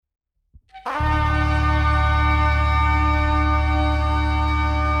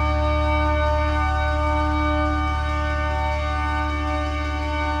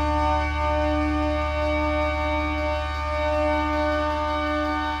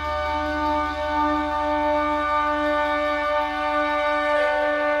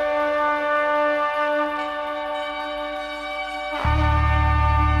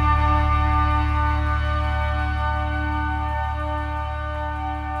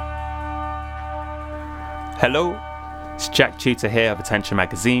Hello, it's Jack Tutor here of Attention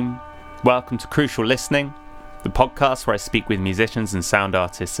Magazine. Welcome to Crucial Listening, the podcast where I speak with musicians and sound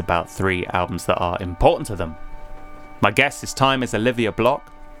artists about 3 albums that are important to them. My guest this time is Olivia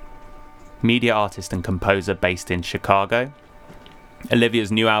Block, media artist and composer based in Chicago.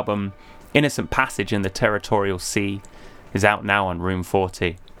 Olivia's new album, Innocent Passage in the Territorial Sea, is out now on Room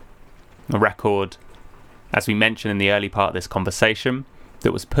 40. A record, as we mentioned in the early part of this conversation,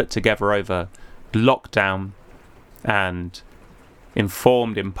 that was put together over lockdown and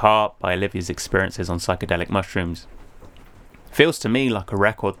informed in part by Olivia's experiences on psychedelic mushrooms. Feels to me like a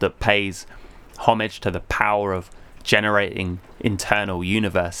record that pays homage to the power of generating internal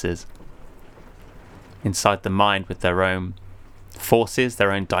universes inside the mind with their own forces,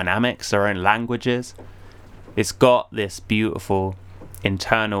 their own dynamics, their own languages. It's got this beautiful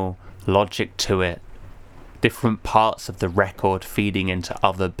internal logic to it. Different parts of the record feeding into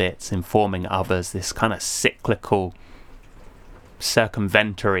other bits, informing others, this kind of cyclical,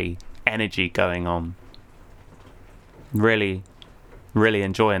 circumventory energy going on. Really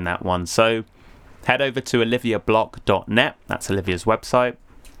enjoying that one. So head over to oliviablock.net, that's Olivia's website.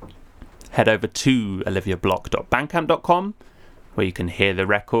 Head over to oliviablock.bandcamp.com, where you can hear the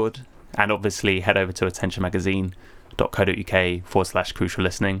record. And obviously head over to attentionmagazine.co.uk/crucial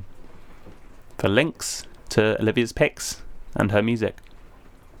listening for links to Olivia's picks and her music.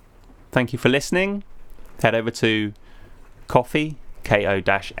 Thank you for listening. Head over to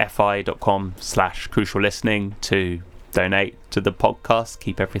ko-fi.com/crucial listening to donate to the podcast,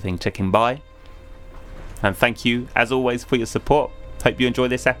 keep everything ticking by. And thank you, as always, for your support. Hope you enjoy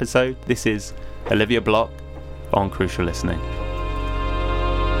this episode. This is Olivia Block on Crucial Listening.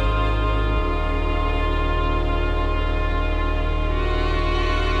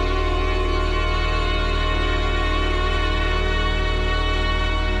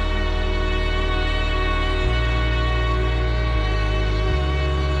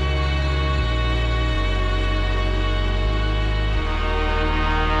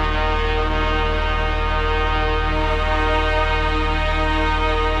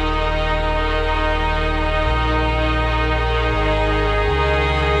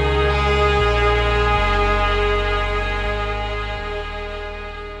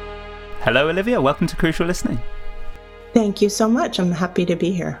 Hello, Olivia. Welcome to Crucial Listening. Thank you so much. I'm happy to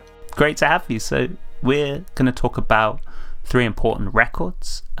be here. Great to have you. So we're going to talk about 3 important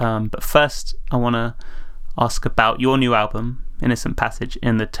records. But first, I want to ask about your new album, Innocent Passage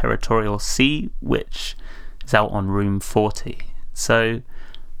in the Territorial Sea, which is out on Room 40. So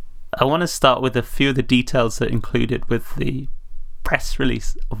I want to start with a few of the details that included with the press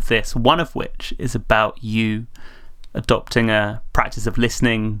release of this, one of which is about you adopting a practice of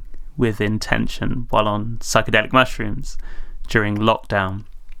listening with intention while on psychedelic mushrooms during lockdown.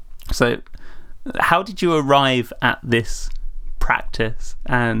 So how did you arrive at this practice,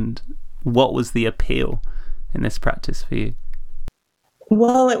 and what was the appeal in this practice for you?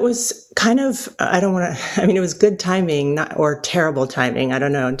 Well, it was kind of, it was good timing, or terrible timing. I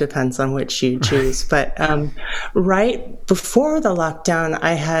don't know. It depends on which you choose. But right before the lockdown,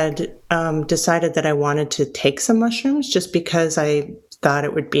 I had decided that I wanted to take some mushrooms just because I thought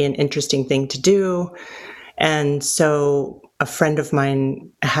it would be an interesting thing to do. And so a friend of mine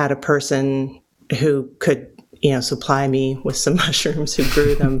had a person who could, supply me with some mushrooms, who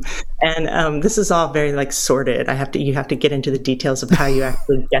grew them. And this is all very sordid. You have to get into the details of how you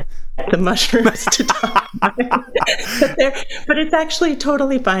actually get the mushrooms to talk about it. But it's actually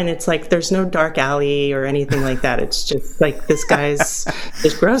totally fine. It's there's no dark alley or anything like that. It's just this guy's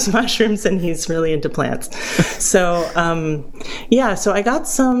just grows mushrooms and he's really into plants. So so I got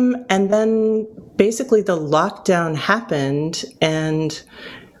some, and then basically the lockdown happened and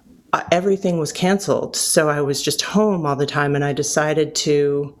everything was canceled. So I was just home all the time, and I decided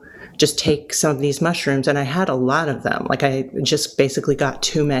to just take some of these mushrooms, and I had a lot of them. I just basically got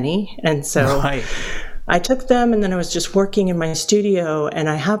too many. And so I took them, and then I was just working in my studio, and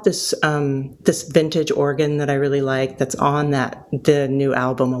I have this this vintage organ that I really like that's on the new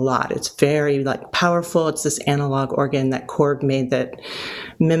album a lot. It's very powerful. It's this analog organ that Korg made that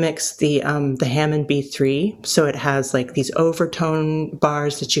mimics the Hammond B3. So it has these overtone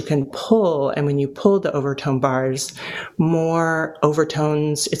bars that you can pull, and when you pull the overtone bars, more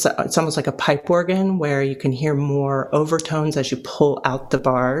overtones. It's almost like a pipe organ where you can hear more overtones as you pull out the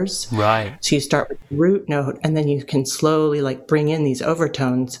bars. Right. So you start with the root note, and then you can slowly bring in these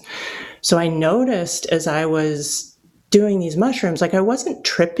overtones. So I noticed as I was doing these mushrooms, I wasn't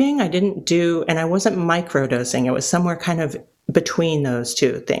tripping, and I wasn't microdosing. It was somewhere kind of between those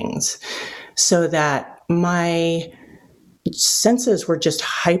two things, so that my senses were just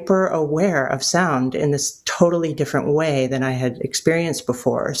hyper aware of sound in this totally different way than I had experienced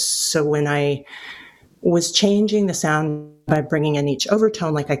before. So when I was changing the sound by bringing in each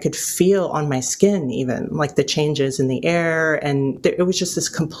overtone, like I could feel on my skin even like the changes in the air, and it was just this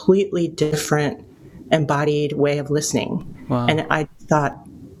completely different embodied way of listening. Wow. And I thought,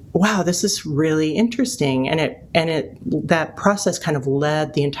 wow, this is really interesting. And that process kind of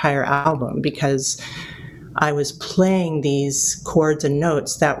led the entire album, because I was playing these chords and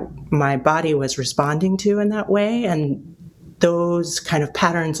notes that my body was responding to in that way. And those kind of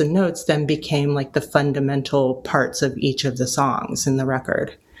patterns and notes then became like the fundamental parts of each of the songs in the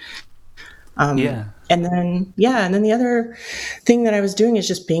record. And then the other thing that I was doing is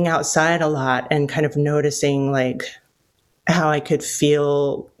just being outside a lot and kind of noticing like how I could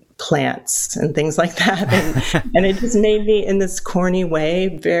feel plants and things like that. And it just made me, in this corny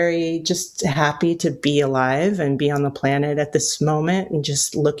way, very just happy to be alive and be on the planet at this moment, and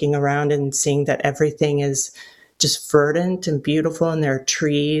just looking around and seeing that everything is just verdant and beautiful, and there are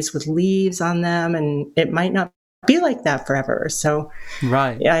trees with leaves on them, and it might not be like that forever. So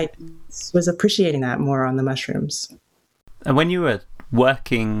I was appreciating that more on the mushrooms. And when you were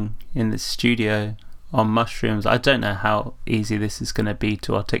working in the studio on mushrooms, I don't know how easy this is going to be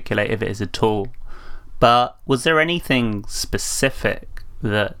to articulate, if it is at all, but was there anything specific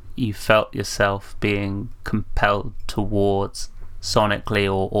that you felt yourself being compelled towards sonically,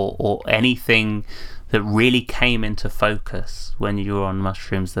 or anything that really came into focus when you were on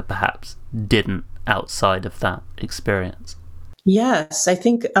mushrooms that perhaps didn't outside of that experience? Yes, I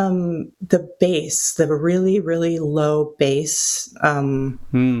think the bass, the really, really low bass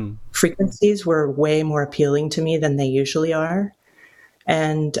frequencies were way more appealing to me than they usually are.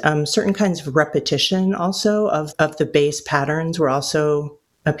 And certain kinds of repetition also of the bass patterns were also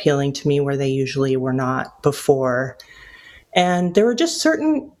appealing to me, where they usually were not before. And there were just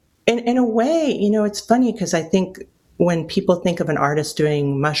certain, in a way, you know, it's funny because I think when people think of an artist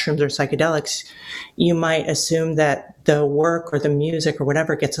doing mushrooms or psychedelics, you might assume that the work or the music or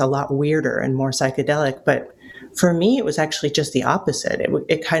whatever gets a lot weirder and more psychedelic. But for me, it was actually just the opposite.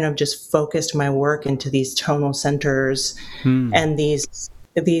 It kind of just focused my work into these tonal centers and these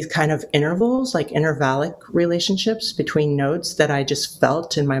kind of intervals, like intervallic relationships between notes that I just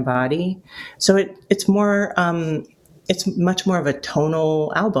felt in my body. So it's more... it's much more of a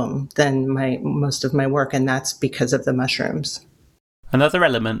tonal album than most of my work, and that's because of the mushrooms. Another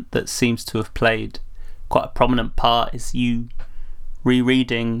element that seems to have played quite a prominent part is you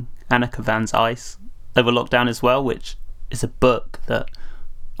rereading Anneke Van's Ice over lockdown as well, which is a book that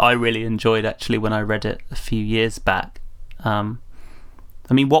I really enjoyed actually when I read it a few years back. I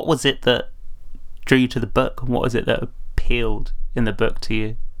mean, what was it that drew you to the book, and what was it that appealed in the book to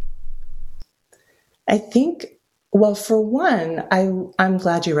you? I think, well, for one, I'm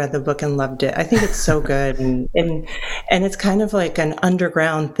glad you read the book and loved it. I think it's so good, and it's kind of like an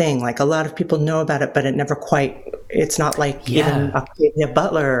underground thing. Like, a lot of people know about it, but it never quite. It's not like even Octavia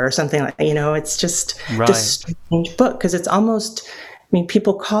Butler or something like. You know, it's just this strange book, because it's almost. I mean,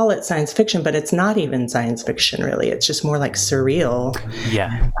 people call it science fiction, but it's not even science fiction, really. It's just more like surreal.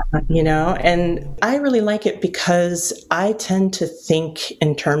 Yeah. You know, and I really like it because I tend to think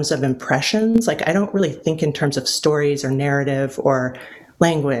in terms of impressions. Like, I don't really think in terms of stories or narrative or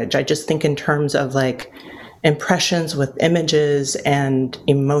language. I just think in terms of like impressions with images and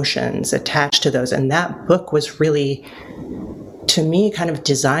emotions attached to those. And that book was really, to me, kind of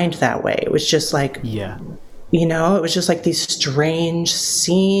designed that way. It was just like... You know, it was just like these strange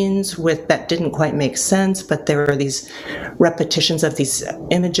scenes that didn't quite make sense, but there were these repetitions of these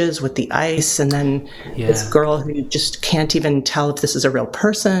images with the ice, and then this girl who just can't even tell if this is a real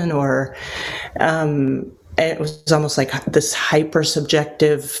person, or it was almost like this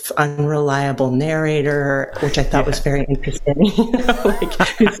hyper-subjective, unreliable narrator, which I thought was very interesting. You know, like,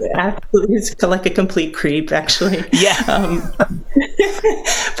 he's like a complete creep, actually.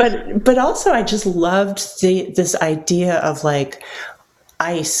 But also, I just loved this idea of like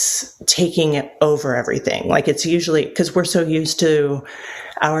ice taking it over everything. Like, it's usually, because we're so used to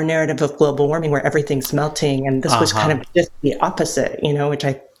our narrative of global warming where everything's melting, and this was kind of just the opposite, you know, which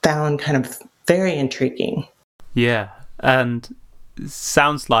I found kind of very intriguing. Yeah, and it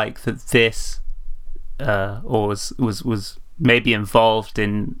sounds like that this or was maybe involved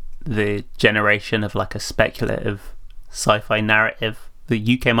in the generation of like a speculative sci-fi narrative that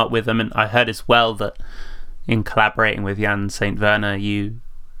you came up with. I mean, I heard as well that in collaborating with Jan St. Werner, you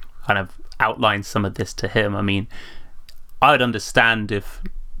kind of outlined some of this to him. I mean, I would understand if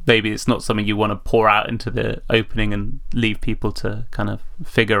maybe it's not something you want to pour out into the opening and leave people to kind of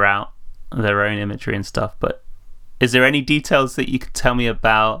figure out their own imagery and stuff, but Is there any details that you could tell me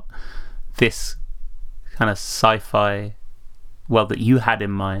about this kind of sci-fi world that you had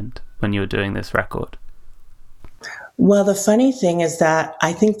in mind when you were doing this record? Well, the funny thing is that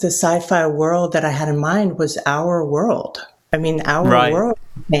I think the sci-fi world that I had in mind was our world. I mean, our world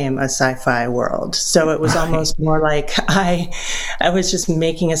became a sci-fi world. So it was almost more like I was just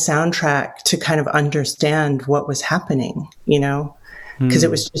making a soundtrack to kind of understand what was happening, you know, because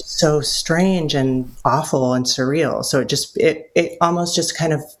it was just so strange and awful and surreal. So it almost just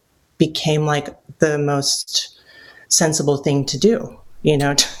kind of became like the most sensible thing to do, you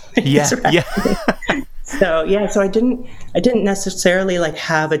know. So I didn't necessarily like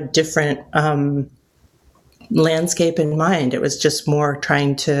have a different landscape in mind. It was just more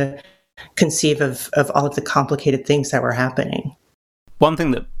trying to conceive of all of the complicated things that were happening. One thing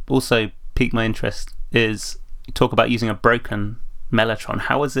that also piqued my interest is you talk about using a broken mellotron.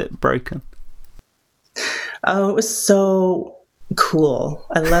 How was it broken? Oh, it was so cool.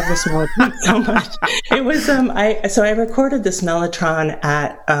 I love this mellotron so much. It was I recorded this mellotron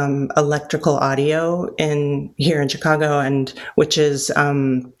at Electrical Audio here in Chicago, and which is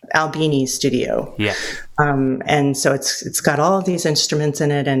Albini's studio. Yeah. And so it's got all of these instruments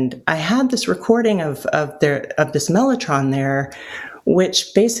in it, and I had this recording of this mellotron there,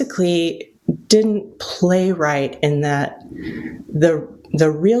 which basically didn't play right in that the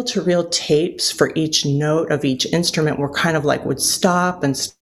reel-to-reel tapes for each note of each instrument were kind of like would stop and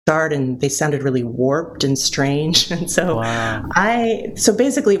start, and they sounded really warped and strange. And so so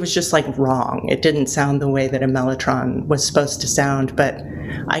basically it was just like wrong. It didn't sound the way that a mellotron was supposed to sound, but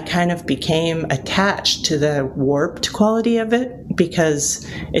I kind of became attached to the warped quality of it because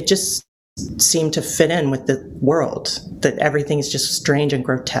it just seemed to fit in with the world, that everything is just strange and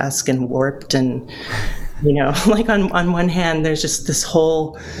grotesque and warped. And you know, like on one hand, there's just this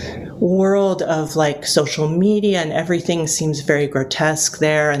whole world of like social media and everything seems very grotesque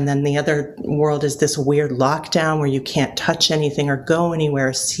there. And then the other world is this weird lockdown where you can't touch anything or go anywhere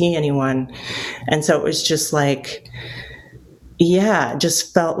or see anyone. And so it was just like, yeah, it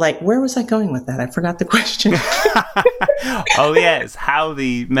just felt like, where was I going with that? I forgot the question. Oh, yes, how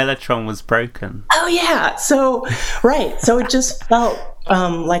the mellotron was broken. Oh, yeah. So, right. So it just felt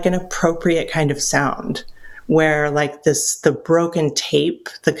like an appropriate kind of sound where like the broken tape,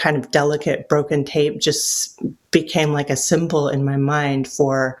 the kind of delicate broken tape just became like a symbol in my mind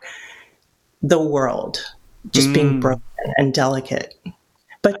for the world just being broken and delicate.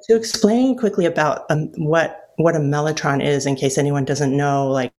 But to explain quickly about what a mellotron is, in case anyone doesn't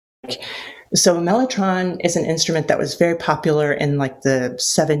know, so a mellotron is an instrument that was very popular in like the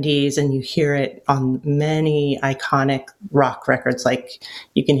 70s, and you hear it on many iconic rock records. Like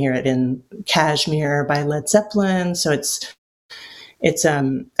you can hear it in Kashmir by Led Zeppelin. So it's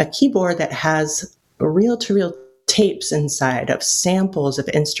a keyboard that has reel-to-reel tapes inside of samples of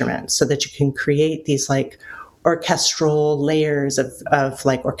instruments so that you can create these like orchestral layers of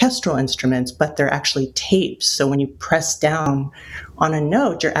like orchestral instruments, but they're actually tapes. So when you press down on a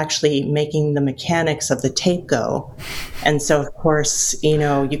note, you're actually making the mechanics of the tape go. And so of course, you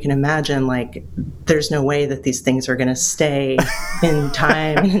know, you can imagine like there's no way that these things are going to stay in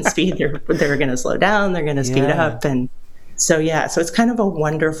time and in speed. They're going to slow down, they're going to speed up. And so, so it's kind of a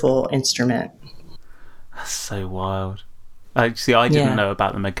wonderful instrument. That's so wild. I didn't know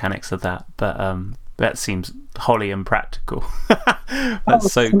about the mechanics of that, but that seems wholly impractical.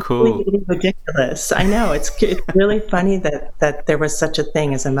 That's so cool. Ridiculous. I know. It's really funny that there was such a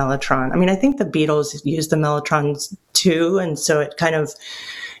thing as a mellotron. I mean, I think the Beatles used the mellotrons too, and so it kind of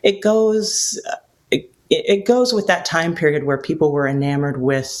it goes with that time period where people were enamored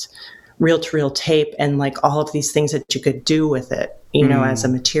with reel-to-reel tape and like all of these things that you could do with it, you know, as a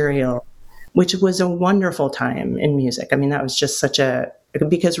material, which was a wonderful time in music. I mean, that was just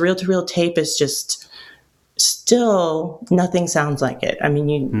because reel-to-reel tape is just still nothing sounds like it. I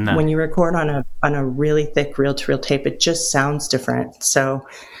mean, when you record on a really thick reel-to-reel tape, it just sounds different. So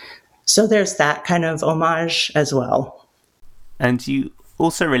there's that kind of homage as well. And you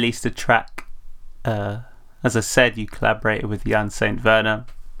also released a track, as I said, you collaborated with Jan St. Werner,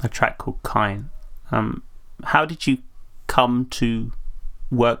 a track called Kine. How did you come to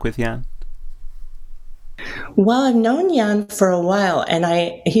work with Jan? Well, I've known Jan for a while, and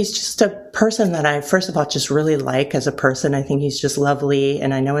he's just a person that I, first of all, just really like as a person. I think he's just lovely,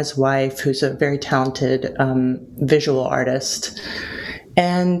 and I know his wife, who's a very talented visual artist.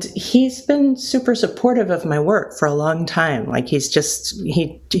 And he's been super supportive of my work for a long time. Like he just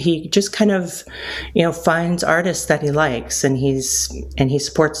kind of, you know, finds artists that he likes and he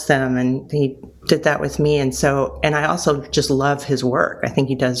supports them, and he did that with me. And I also just love his work. I think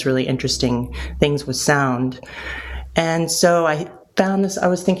he does really interesting things with sound. And so I found this, I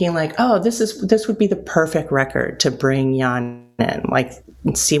was thinking like, oh, this would be the perfect record to bring Jan in, like,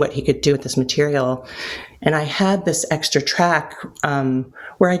 and see what he could do with this material. And I had this extra track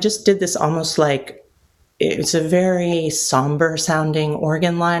where I just did this almost like, it's a very somber sounding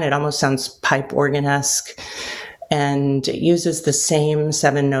organ line. It almost sounds pipe organ-esque. And it uses the same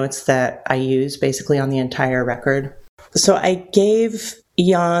 7 notes that I use basically on the entire record. So I gave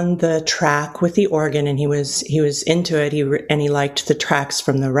Jan the track with the organ, and he was into it. He liked the tracks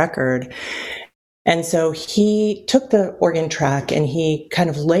from the record. And so he took the organ track and he kind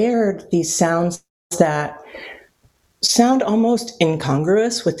of layered these sounds that sound almost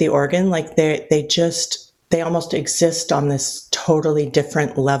incongruous with the organ. Like they almost exist on this totally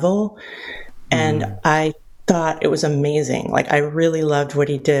different level. And I thought it was amazing. Like, I really loved what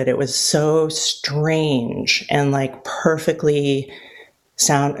he did. It was so strange and like perfectly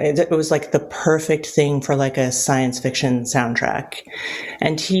it was like the perfect thing for like a science fiction soundtrack.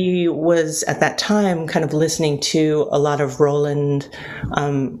 And he was at that time kind of listening to a lot of Roland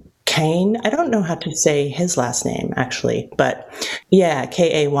Kane. I don't know how to say his last name actually, but yeah,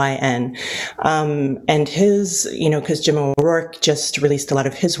 Kayn. And his, because Jim O'Rourke just released a lot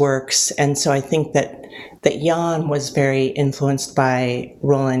of his works. And so I think that Jan was very influenced by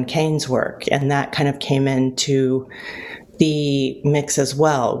Roland Kane's work. And that kind of came into the mix as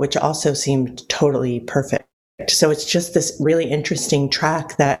well, which also seemed totally perfect. So it's just this really interesting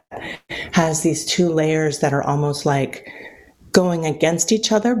track that has these 2 layers that are almost like going against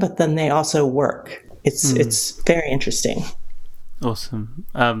each other, but then they also work. It's very interesting. Awesome.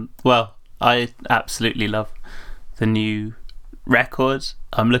 Well, I absolutely love the new record.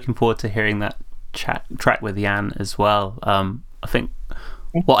 I'm looking forward to hearing that track with Jan as well. I think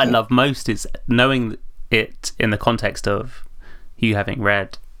what I love most is knowing it in the context of you having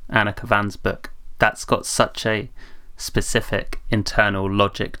read Anna Kavan's book. That's got such a specific internal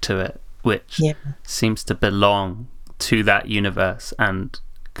logic to it, which seems to belong to that universe and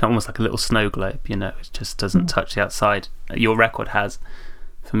almost like a little snow globe, it just doesn't touch the outside. Your record has,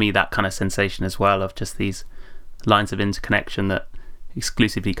 for me, that kind of sensation as well, of just these lines of interconnection that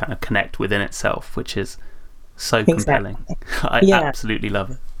exclusively kind of connect within itself, which is so compelling. I absolutely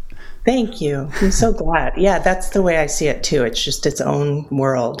love it. Thank you. I'm so glad. Yeah, that's the way I see it too. It's just its own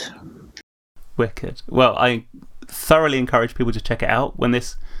world. Wicked. Well, I thoroughly encourage people to check it out. When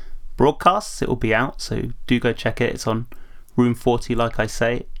this broadcasts, it will be out, so do go check it. It's on Room 40, like I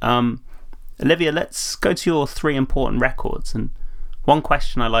say. Olivia, let's go to your 3 important records. And one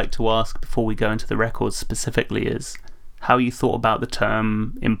question I like to ask before we go into the records specifically is how you thought about the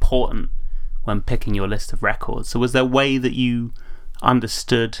term important when picking your list of records. So was there a way that you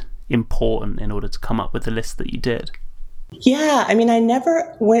understood important in order to come up with the list that you did? Yeah, I mean,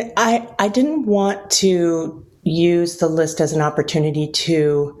 I didn't want to use the list as an opportunity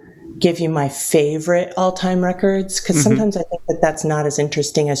to give you my favorite all-time records, because sometimes I think that that's not as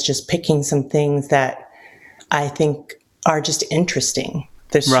interesting as just picking some things that I think are just interesting.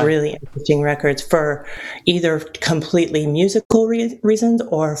 There's really interesting records for either completely musical reasons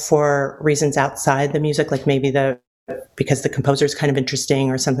or for reasons outside the music, like maybe because the composer is kind of interesting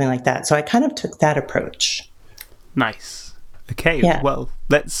or something like that. So I kind of took that approach. Nice. Okay, well,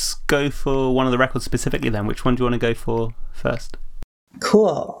 let's go for one of the records specifically then. Which one do you want to go for first?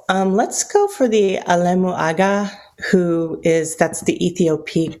 Cool. Let's go for the Alemu Aga, that's the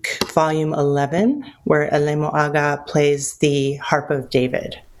Ethiopic Volume 11, where Alemu Aga plays the Harp of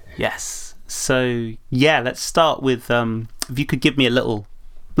David. Yes. So, let's start with, if you could give me a little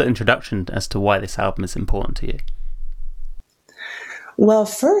introduction as to why this album is important to you. Well,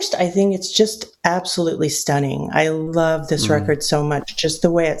 first, I think it's just absolutely stunning. I love this record so much, just the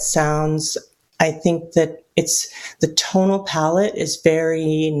way it sounds. I think that the tonal palette is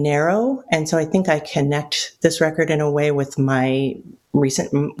very narrow. And so I think I connect this record in a way with my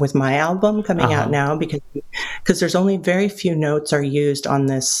album coming out now, because there's only very few notes are used on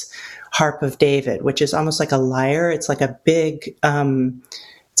this Harp of David, which is almost like a lyre. It's like a big,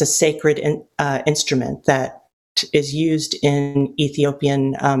 it's a sacred instrument that is used in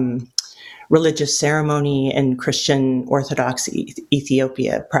Ethiopian religious ceremony and Christian Orthodox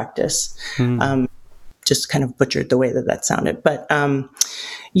Ethiopia practice. Just kind of butchered the way that sounded. But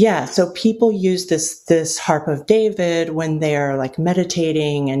so people use this Harp of David when they're like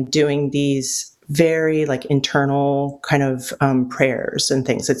meditating and doing these very like internal kind of prayers and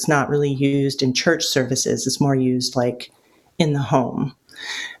things. It's not really used in church services. It's more used like in the home.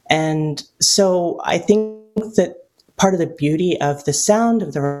 And so I think that part of the beauty of the sound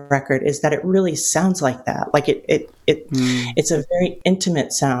of the record is that it really sounds like that. Like it's a very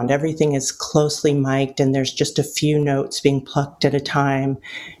intimate sound. Everything is closely mic'd, and there's just a few notes being plucked at a time.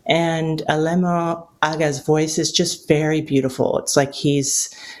 And Alemo Aga's voice is just very beautiful. It's like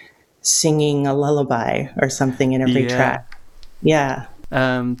he's singing a lullaby or something in every track. Yeah.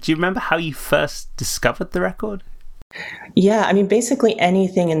 Do you remember how you first discovered the record? Yeah, I mean, basically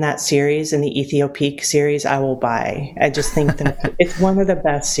anything in that series, in the Ethiopique series, I will buy. I just think that it's one of the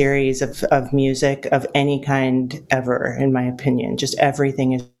best series of music of any kind ever, in my opinion. Just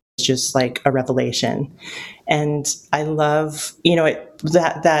everything is just like a revelation. And I love,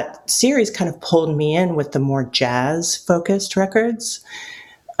 that series kind of pulled me in with the more jazz-focused records.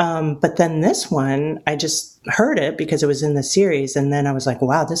 But then this one, I just heard it because it was in the series. And then I was like,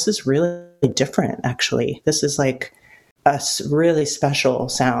 wow, this is really different, actually. This is like a really special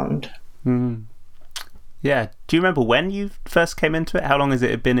sound. Mm. Yeah. Do you remember when you first came into it? How long has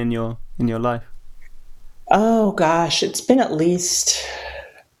it been in your life? Oh, gosh, it's been at least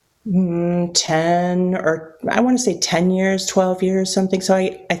 10 or I want to say 10 years, 12 years, something. So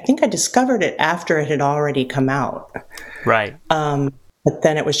I think I discovered it after it had already come out. Right. But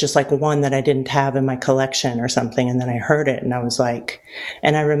then it was just like one that I didn't have in my collection or something. And then I heard it and I was like,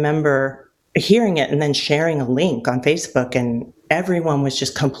 and I remember hearing it and then sharing a link on Facebook, and everyone was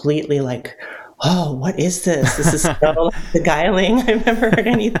just completely like, oh, what is this? This is so beguiling. I've never heard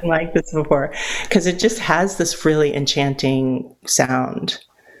anything like this before. Because it just has this really enchanting sound.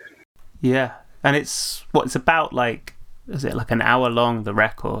 Yeah. And it's about like, is it like an hour long, the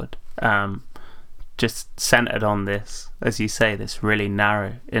record? Just centered on this, as you say, this really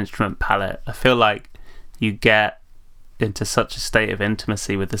narrow instrument palette. I feel like you get into such a state of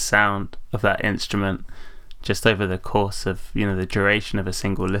intimacy with the sound of that instrument just over the course of, the duration of a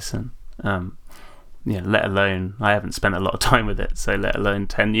single listen. Let alone, I haven't spent a lot of time with it, so let alone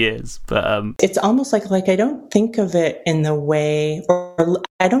 10 years. But it's almost like I don't think of it in the way, or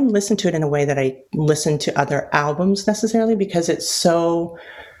I don't listen to it in a way that I listen to other albums necessarily, because it's so...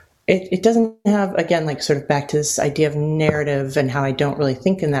 It doesn't have, again, like sort of back to this idea of narrative and how I don't really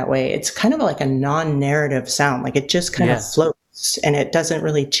think in that way. It's kind of like a non-narrative sound. Like it just kind of floats and it doesn't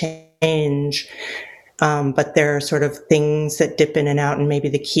really change. But there are sort of things that dip in and out, and maybe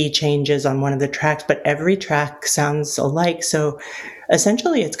the key changes on one of the tracks, but every track sounds alike. So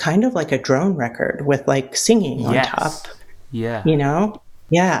essentially it's kind of like a drone record with like singing on top. Yeah.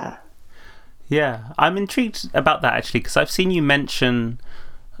 Yeah. Yeah. I'm intrigued about that actually, because I've seen you mention...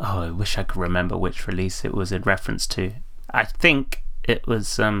 Oh, I wish I could remember which release it was in reference to. I think it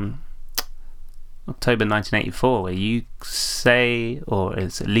was October 1984, where you say, or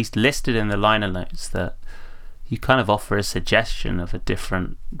it's at least listed in the liner notes, that you kind of offer a suggestion of a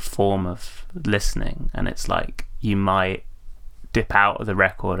different form of listening, and it's like you might dip out of the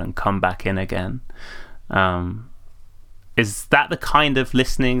record and come back in again. Is that the kind of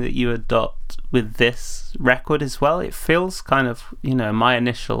listening that you adopt with this record as well? It feels kind of, my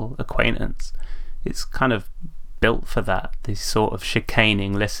initial acquaintance, it's kind of built for that, this sort of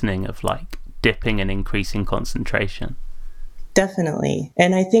chicaning listening of like dipping and increasing concentration. Definitely.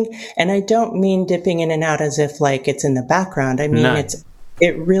 And I think, and I don't mean dipping in and out as if like it's in the background. I mean,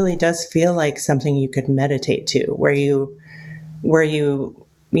 it really does feel like something you could meditate to, where you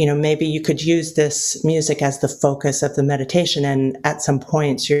maybe you could use this music as the focus of the meditation, and at some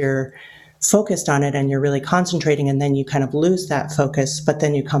points you're focused on it and you're really concentrating, and then you kind of lose that focus, but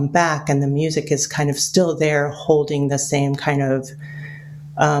then you come back and the music is kind of still there holding the same kind of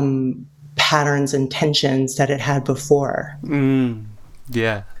patterns and tensions that it had before.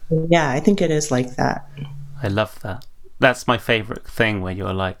 Yeah. Yeah, I think it is like that. I love that. That's my favorite thing, where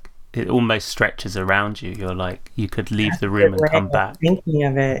you're like, it almost stretches around you. You're like, you could leave the room and come back. Thinking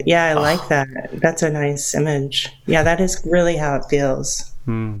of it. Yeah, I like that. That's a nice image. Yeah, that is really how it feels.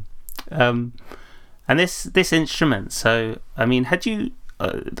 And this instrument, so, I mean, had you,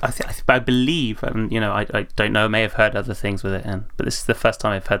 I believe, and, I don't know, I may have heard other things with it, but this is the first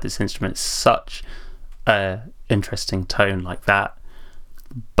time I've heard this instrument. It's such a interesting tone, like that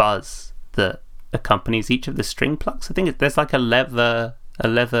buzz that accompanies each of the string plucks. I think there's like a leather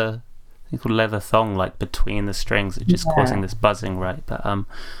thong like between the strings, it's just causing this buzzing, right? But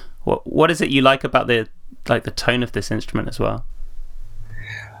what is it you like about the tone of this instrument as well?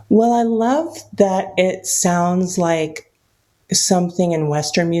 Well, I love that it sounds like something in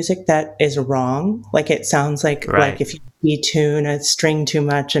Western music that is wrong. Like it sounds like if you detune a string too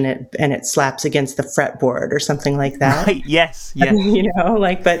much and it slaps against the fretboard or something like that. Right. Yes.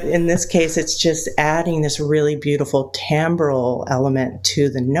 But in this case, it's just adding this really beautiful timbral element to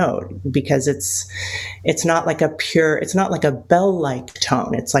the note, because it's not like a bell-like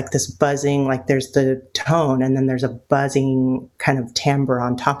tone. It's like this buzzing, like there's the tone and then there's a buzzing kind of timbre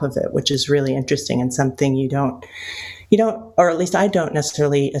on top of it, which is really interesting and something you don't, or at least I don't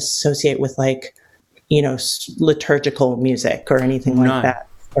necessarily associate with liturgical music or anything like that,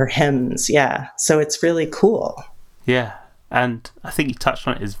 or hymns. Yeah. So it's really cool. Yeah. And I think you touched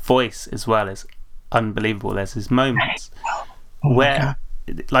on it, his voice as well is unbelievable. There's his moments where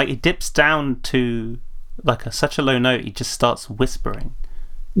it dips down to such a low note, he just starts whispering.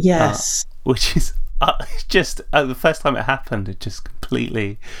 Yes. Which is just the first time it happened, it just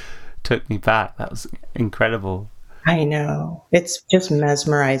completely took me back. That was incredible. I know. It's just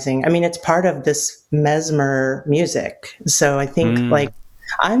mesmerizing. I mean, it's part of this mesmer music. So I think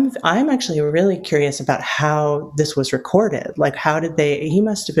I'm actually really curious about how this was recorded. Like, he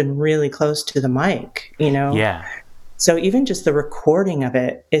must have been really close to the mic, Yeah. So even just the recording of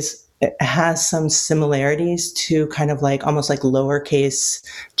it has some similarities to kind of almost like lowercase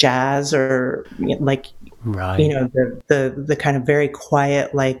jazz, or right. The kind of very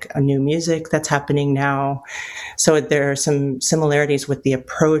quiet, like a new music that's happening now. So there are some similarities with the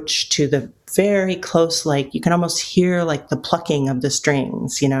approach to the very close, you can almost hear the plucking of the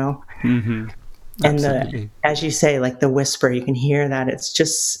strings, Mm-hmm. And as you say, the whisper, you can hear that.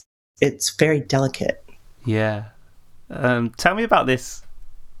 It's very delicate. Yeah. Tell me about this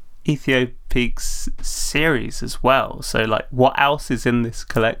Ethiopics series as well. So what else is in this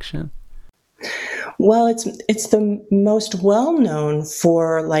collection? Well, it's the most well known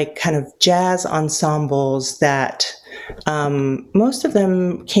for kind of jazz ensembles that most of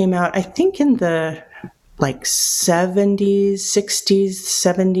them came out, I think, in the 70s, 60s,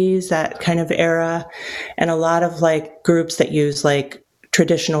 70s, that kind of era, and a lot of groups that use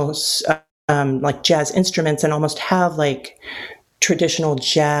traditional jazz instruments and almost have traditional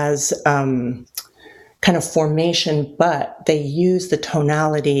jazz kind of formation, but they use the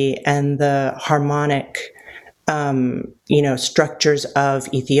tonality and the harmonic, structures of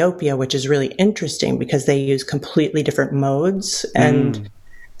Ethiopia, which is really interesting because they use completely different modes, and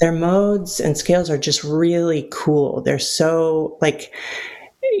their modes and scales are just really cool. They're so there's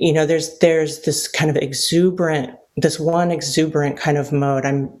this kind of this one exuberant kind of mode.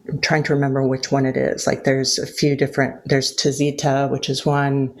 I'm trying to remember which one it is. There's a few different, there's Tazita, which is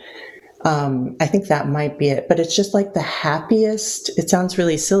one. I think that might be it, but it's just the happiest. It sounds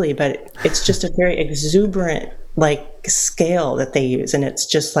really silly, but it's just a very exuberant scale that they use. And it's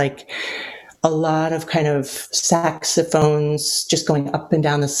just a lot of kind of saxophones just going up and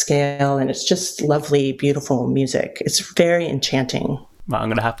down the scale. And it's just lovely, beautiful music. It's very enchanting. Well, I'm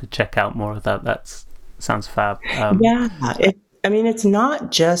going to have to check out more of that. That sounds fab. It's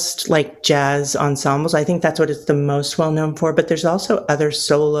not just jazz ensembles. I think that's what it's the most well known for, but there's also other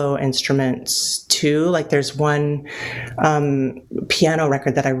solo instruments too. There's one piano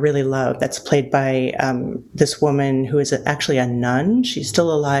record that I really love that's played by this woman who is actually a nun. She's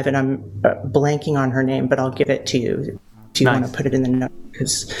still alive, and I'm blanking on her name, but I'll give it to you if you want to put it in the note,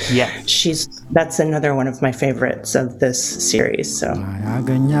 because that's another one of my favorites of this series. So.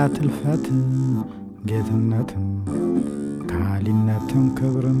 ካሊነትም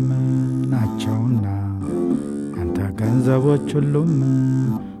ክብርም ናቸውና አንተ ገንዘቦች ሁሉም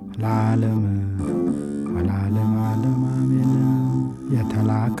ለዓለም ወለዓለም ዓለም አሜን።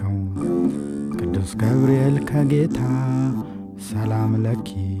 የተላከው ቅዱስ ገብርኤል ከጌታ ሰላም ለኪ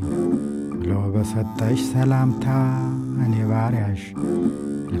ብሎ በሰጠሽ ሰላምታ እኔ ባሪያሽ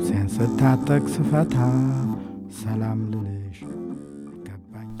ልብሴን ስታጠቅ ስፈታ ሰላም ልልሽ።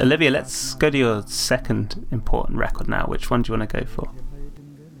 Olivia, let's go to your second important record now. Which one do you want to go for?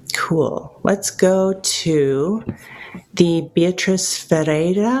 Cool. Let's go to the Beatriz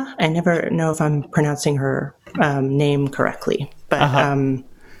Ferreira. I never know if I'm pronouncing her name correctly, but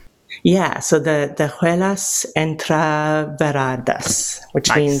so the Huellas Entreverradas, which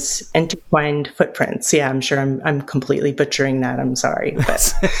means intertwined footprints. Yeah, I'm sure I'm completely butchering that. I'm sorry, but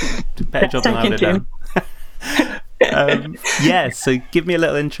better job than I would have done. So give me a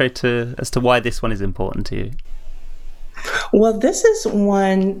little intro as to why this one is important to you. Well, this is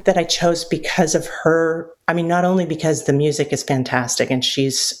one that I chose because of her. I mean, not only because the music is fantastic and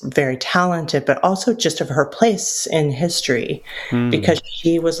she's very talented, but also just of her place in history, because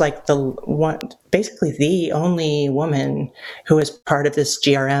she was like the one, basically the only woman who was part of this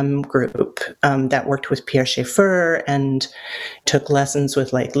GRM group that worked with Pierre Schaeffer and took lessons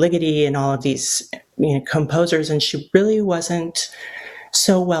with like Ligeti and all of these, composers. And she really wasn't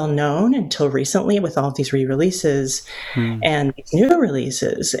so well known until recently with all of these re-releases and these new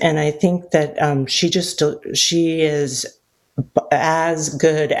releases. And I think that she is as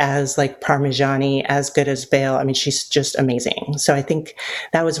good as like Parmigiani, as good as Bale. I mean, she's just amazing. So I think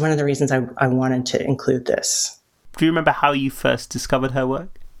that was one of the reasons I wanted to include this. Do you remember how you first discovered her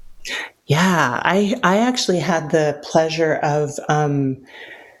work? Yeah, I actually had the pleasure of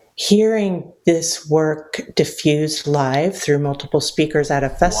hearing this work diffused live through multiple speakers at a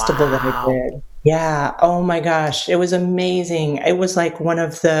festival that I did. Yeah. Oh my gosh. It was amazing. It was like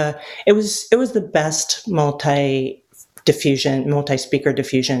it was the best multi-speaker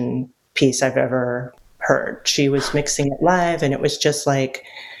diffusion piece I've ever heard. She was mixing it live and it was just like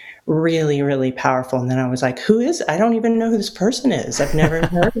really, really powerful. And then I was like, I don't even know who this person is. I've never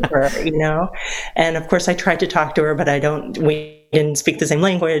heard of her, And of course I tried to talk to her, but we didn't speak the same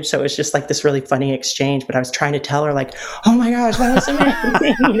language. So it was just like this really funny exchange, but I was trying to tell her like, oh my gosh, that was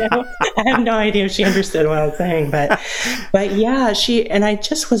amazing. I have no idea if she understood what I was saying, but yeah, and I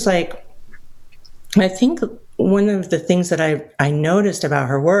just was like, I think one of the things that I noticed about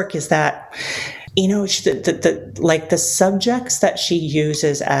her work is that, the subjects that she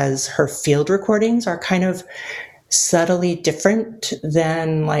uses as her field recordings are kind of subtly different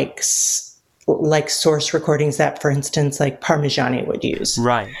than like source recordings that, for instance, like Parmigiani would use.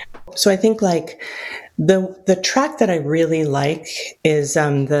 Right. So I think like the track that I really like is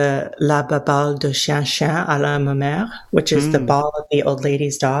the La Babale de Chien Chien à la Mamère, which is the ball of the old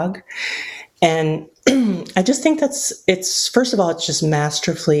lady's dog. And I just think it's first of all, it's just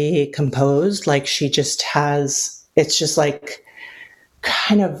masterfully composed. Like it's just like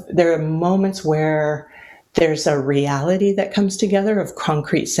kind of, there are moments where there's a reality that comes together of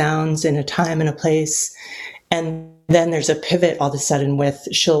concrete sounds in a time and a place. And then there's a pivot all of a sudden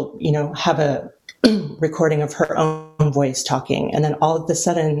she'll, have a recording of her own voice talking. And then all of a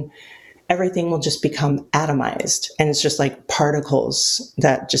sudden, everything will just become atomized. And it's just like particles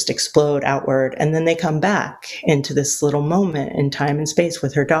that just explode outward. And then they come back into this little moment in time and space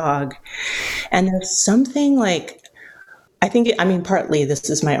with her dog. And there's something like, partly this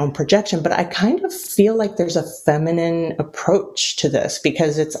is my own projection, but I kind of feel like there's a feminine approach to this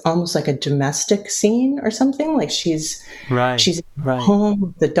because it's almost like a domestic scene or something. Like she's home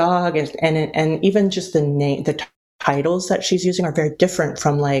with the dog, and even just the titles that she's using are very different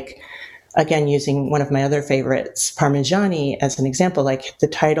from like, again, using one of my other favorites, Parmigiani, as an example. Like the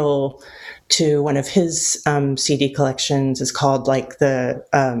title to one of his CD collections is called like the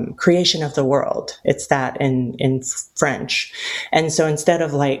Creation of the World. It's that in French. And so instead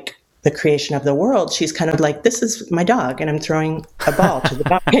of like the creation of the world, she's kind of like, this is my dog and I'm throwing a ball to the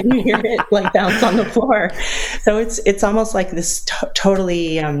dog and you hear it like bounce on the floor. So it's almost like this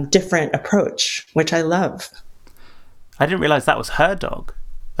totally different approach, which I love. I didn't realize that was her dog.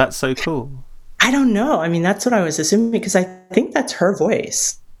 That's so cool. I don't know. I mean, that's what I was assuming because I think that's her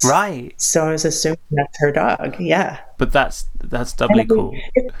voice. Right. So I was assuming that's her dog. Yeah. But that's doubly cool.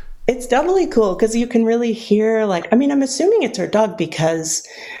 It's doubly cool because you can really hear I'm assuming it's her dog because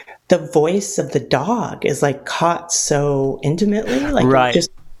the voice of the dog is like caught so intimately. Like right.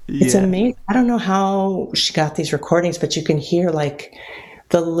 It's amazing. I don't know how she got these recordings, but you can hear like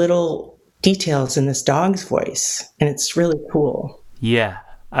the little details in this dog's voice and it's really cool. Yeah.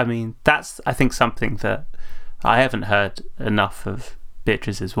 I mean, that's, I think, something that I haven't heard enough of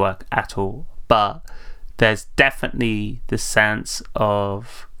Beatrice's work at all, but there's definitely the sense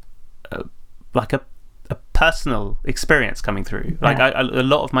of like a personal experience coming through. Yeah. Like a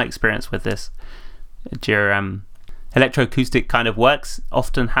lot of my experience with this electroacoustic kind of works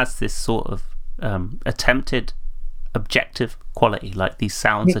often has this sort of attempted objective quality, like these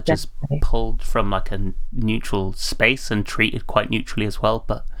sounds are just pulled from like a neutral space and treated quite neutrally as well.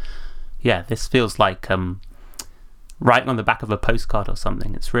 But yeah, this feels like writing on the back of a postcard or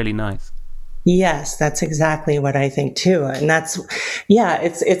something. It's really nice. Yes, that's exactly what I think too. And that's,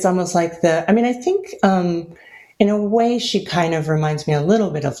 it's almost like I think in a way she kind of reminds me a little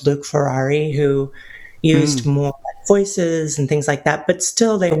bit of Luc Ferrari, who used more voices and things like that, but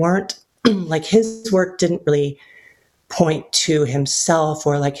still they weren't like his work didn't really point to himself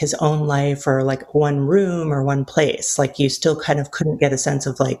or like his own life or like one room or one place. Like you still kind of couldn't get a sense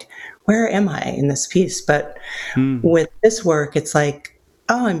of like, where am I in this piece? But with this work, it's like,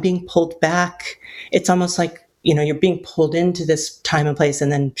 oh, I'm being pulled back. It's almost like, you're being pulled into this time and place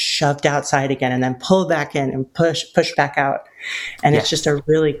and then shoved outside again and then pulled back in and push back out. And It's just a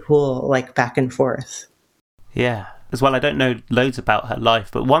really cool, like, back and forth. Yeah. As well, I don't know loads about her life,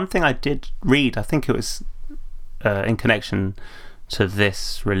 but one thing I did read, I think it was in connection to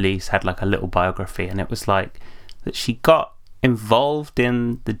this release, had like a little biography, and it was like that she got involved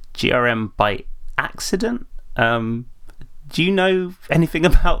in the GRM by accident. Do you know anything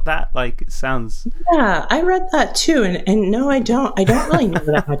about that? Like, it sounds... Yeah, I read that too. And no, I don't really know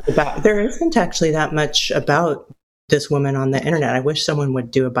that much about... There isn't actually that much about this woman on the internet. I wish someone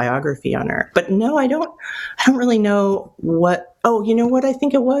would do a biography on her. But no, I don't really know what... Oh, you know what I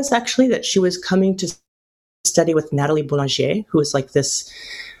think it was, actually? That she was coming to study with Nathalie Boulanger, who was like this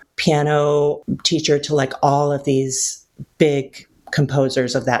piano teacher to like all of these big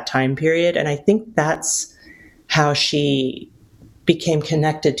composers of that time period. And I think that's how she became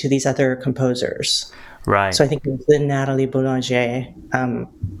connected to these other composers. Right. So I think it was the Nathalie Boulanger.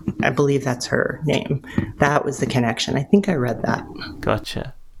 I believe that's her name. That was the connection. I think I read that.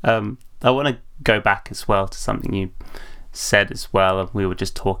 Gotcha. I want to go back as well to something you said as well. We were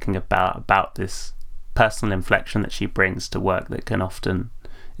just talking about this personal inflection that she brings to work that can often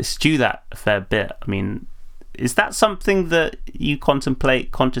eschew that a fair bit. I mean, is that something that you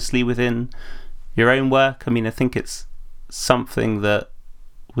contemplate consciously within your own work? I mean, I think it's something that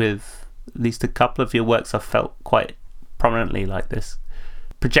with at least a couple of your works I've felt quite prominently like this,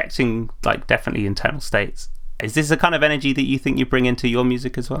 projecting like definitely internal states. Is this a kind of energy that you think you bring into your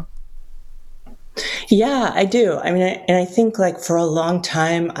music as well? Yeah, I do. I mean, and I think like for a long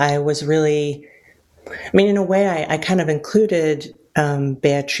time I was really, I mean, in a way I kind of included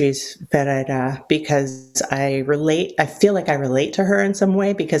Beatriz Ferreira because I feel like I relate to her in some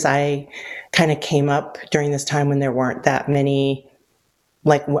way because I kind of came up during this time when there weren't that many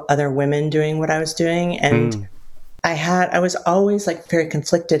like other women doing what I was doing. And I was always like very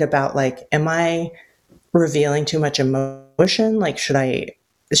conflicted about like, am I revealing too much emotion? Like, should I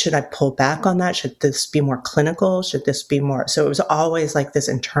pull back on that? Should this be more clinical? Should this be more? So it was always like this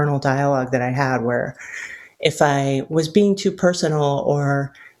internal dialogue that I had where if I was being too personal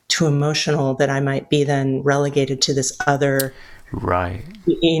or too emotional, that I might be then relegated to this other, right,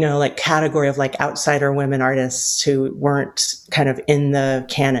 like category of like outsider women artists who weren't kind of in the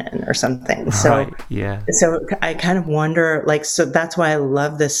canon or something. Right, yeah. So I kind of wonder, like, so that's why I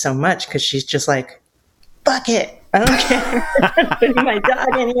love this so much, because she's just like, fuck it. I don't care. I'm putting my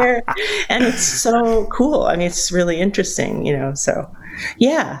dog in here. And it's so cool. I mean, it's really interesting, so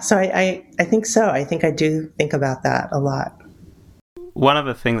yeah. So I think so. I think I do think about that a lot. One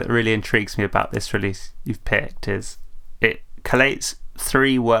other thing that really intrigues me about this release you've picked is it collates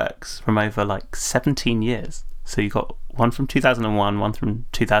 3 works from over like 17 years. So you've got one from 2001, one from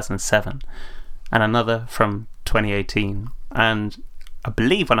 2007, and another from 2018. And I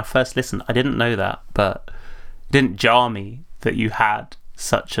believe when I first listened, I didn't know that, but it didn't jar me that you had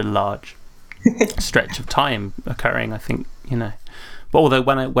such a large stretch of time occurring, I think, But although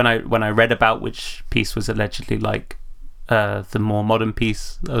when I read about which piece was allegedly like the more modern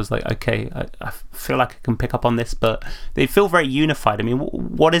piece, I was like, okay, I feel like I can pick up on this, but they feel very unified. I mean,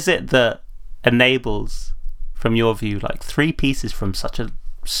 what is it that enables, from your view, like 3 pieces from such a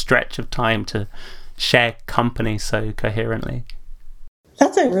stretch of time to share company so coherently?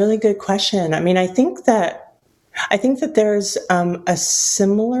 That's a really good question. I mean, I think that there's a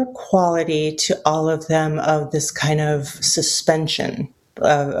similar quality to all of them of this kind of suspension,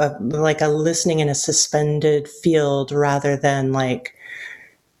 of like a listening in a suspended field rather than like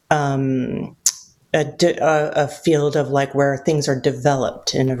a field of like where things are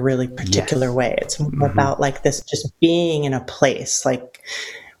developed in a really particular way. It's more about like this just being in a place, like,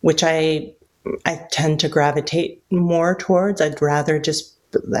 which I tend to gravitate more towards. I'd rather just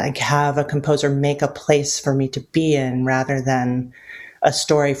like have a composer make a place for me to be in rather than a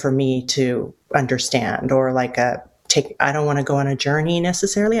story for me to understand, or like I don't want to go on a journey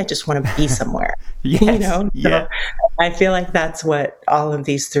necessarily. I just want to be somewhere. Yes, So yeah. I feel like that's what all of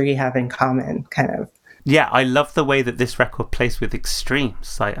these 3 have in common, kind of. Yeah, I love the way that this record plays with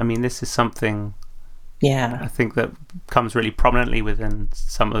extremes. Like, I mean, this is something I think that comes really prominently within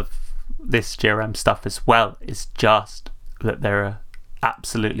some of this GRM stuff as well. Is just that there are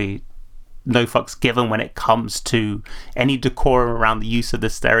absolutely no fucks given when it comes to any decorum around the use of the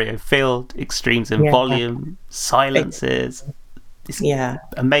stereo field, extremes in volume, silences. It's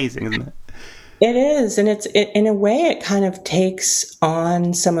amazing, isn't it? It is, and in a way, it kind of takes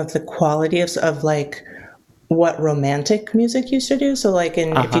on some of the qualities of like what romantic music used to do. So, like,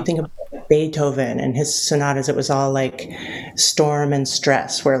 if you think of Beethoven and his sonatas, it was all like storm and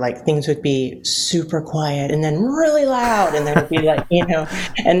stress, where like things would be super quiet and then really loud, and there would be like,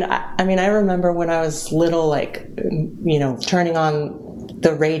 And I mean, I remember when I was little, like, turning on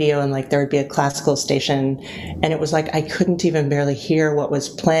the radio and like there would be a classical station, and it was like I couldn't even barely hear what was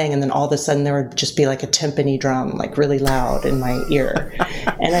playing, and then all of a sudden there would just be like a timpani drum like really loud in my ear.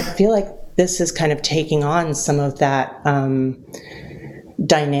 And I feel like this is kind of taking on some of that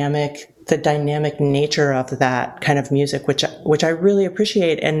dynamic nature of that kind of music, which I really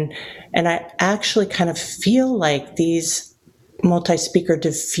appreciate. And I actually kind of feel like these multi-speaker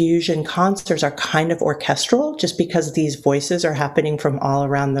diffusion concerts are kind of orchestral, just because these voices are happening from all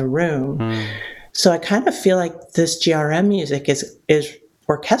around the room. So I kind of feel like this GRM music is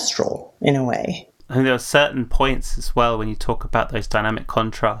orchestral in a way. And there are certain points as well when you talk about those dynamic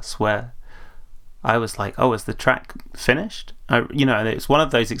contrasts where I was like, oh, is the track finished? And it's one of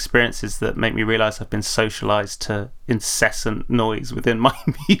those experiences that make me realize I've been socialized to incessant noise within my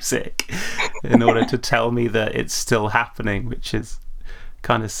music in order to tell me that it's still happening, which is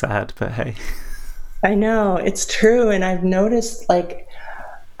kind of sad, but hey. I know, it's true. And I've noticed, like,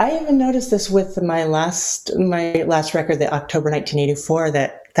 I even noticed this with my last record, the October 1984,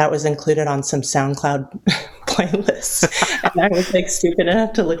 that was included on some SoundCloud playlists. And I was like stupid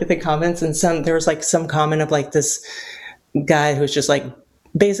enough to look at the comments, and there was like some comment of like this guy who was just like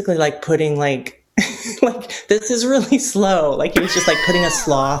basically like putting like like this is really slow. Like he was just like putting a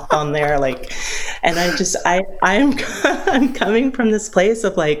sloth on there, like, and I'm coming from this place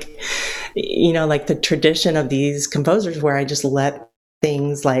of like, like the tradition of these composers where I just let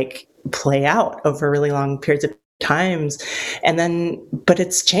things like play out over really long periods of times, and then but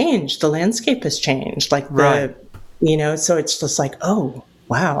it's changed, the landscape has changed, like right. So it's just like, oh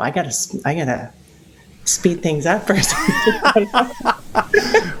wow, I gotta speed things up for the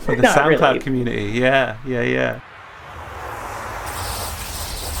SoundCloud really. Community. Yeah.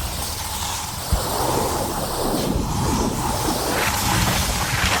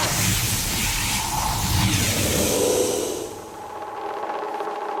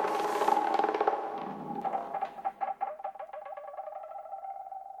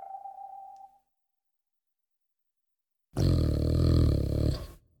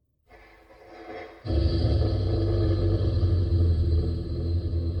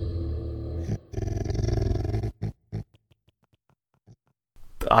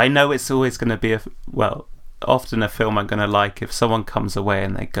 I know it's always going to be often a film I'm going to like if someone comes away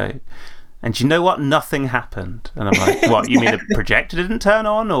and they go, and you know what, nothing happened, and I'm like, what, you mean the projector didn't turn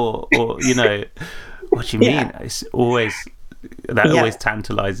on, or what do you mean? It's always always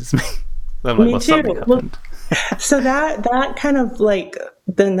tantalizes me. I'm like, me well, too. Something happened. So that kind of like,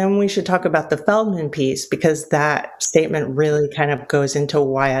 then we should talk about the Feldman piece, because that statement really kind of goes into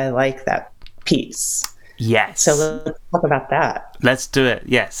why I like that piece. Yes. So let's talk about that. Let's do it.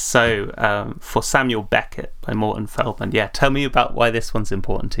 Yes. So for Samuel Beckett by Morton Feldman. Yeah. Tell me about why this one's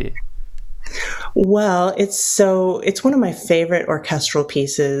important to you. Well, it's one of my favorite orchestral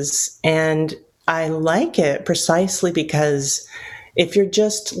pieces, and I like it precisely because if you're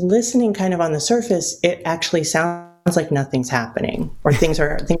just listening kind of on the surface, it actually sounds like nothing's happening, or things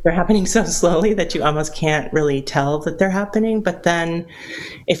are happening so slowly that you almost can't really tell that they're happening. But then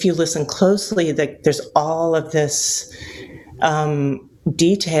if you listen closely, there's all of this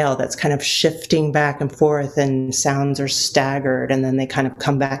detail that's kind of shifting back and forth, and sounds are staggered, and then they kind of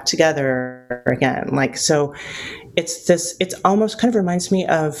come back together again. Like, so it's almost kind of reminds me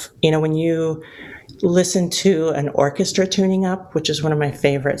of, when you listen to an orchestra tuning up, which is one of my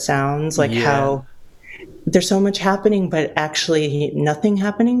favorite sounds, like how there's so much happening, but actually nothing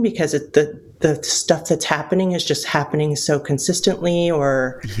happening, because the stuff that's happening is just happening so consistently,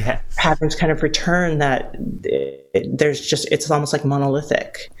 or patterns kind of return that it's almost like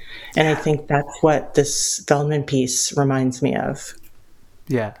monolithic. And I think that's what this Feldman piece reminds me of.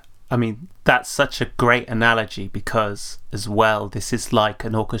 Yeah. I mean, that's such a great analogy, because as well, this is like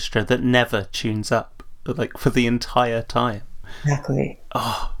an orchestra that never tunes up, like for the entire time. Exactly.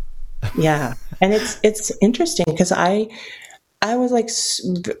 Oh, yeah. And it's interesting because I was like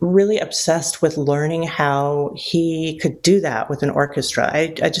really obsessed with learning how he could do that with an orchestra. I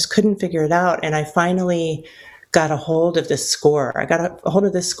just couldn't figure it out. And I finally got a hold of this score. I got a hold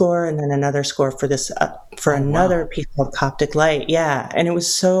of this score, and then another score for this, another piece called Coptic Light. Yeah. And it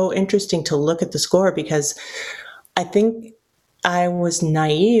was so interesting to look at the score, because I think I was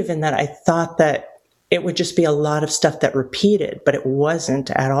naive in that I thought that it would just be a lot of stuff that repeated, but it wasn't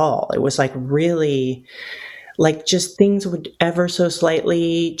at all. It was like really like just things would ever so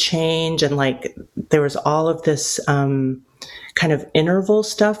slightly change. And like there was all of this kind of interval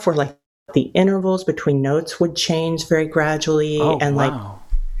stuff where like the intervals between notes would change very gradually. Oh, and wow. like,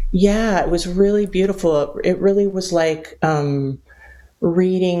 yeah, it was really beautiful. It really was like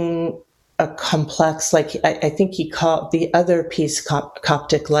reading a complex, like I think he called the other piece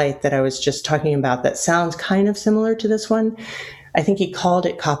Coptic Light that I was just talking about that sounds kind of similar to this one. I think he called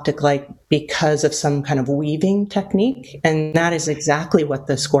it Coptic Light because of some kind of weaving technique. And that is exactly what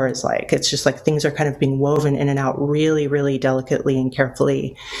the score is like. It's just like things are kind of being woven in and out really, really delicately and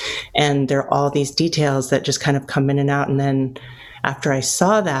carefully. And there are all these details that just kind of come in and out. And then after I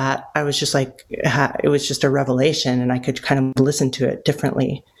saw that, I was just like, it was just a revelation, and I could kind of listen to it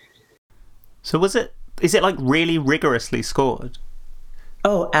differently. So is it like really rigorously scored?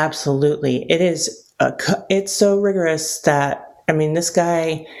 Oh, absolutely. It is. It's so rigorous that, I mean, this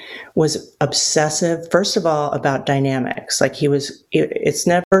guy was obsessive, first of all, about dynamics. Like it's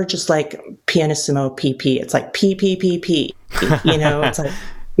never just like pianissimo PP. It's like P, P, P, P, you know, it's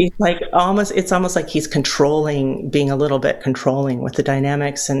like, it's almost like he's being a little bit controlling with the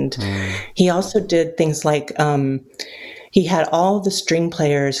dynamics. And he also did things like, he had all the string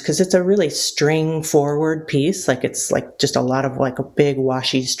players, because it's a really string forward piece. Like it's like just a lot of like a big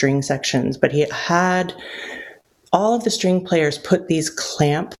washy string sections, but he had all of the string players put these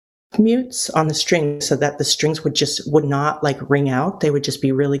clamp mutes on the strings so that the strings would not like ring out. They would just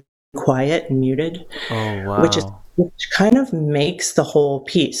be really quiet and muted. Oh, wow. Which kind of makes the whole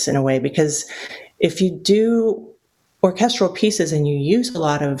piece in a way, because if you do orchestral pieces and you use a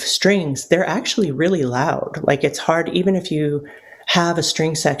lot of strings, they're actually really loud. Like it's hard, even if you have a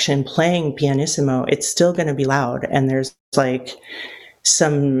string section playing pianissimo, it's still going to be loud. And there's like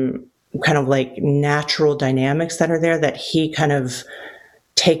some kind of like natural dynamics that are there that he kind of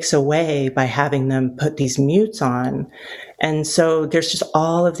takes away by having them put these mutes on. And so there's just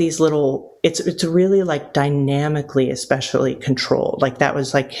all of these little, it's really like dynamically, especially controlled. Like that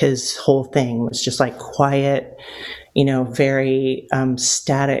was like his whole thing was just like quiet, you know, very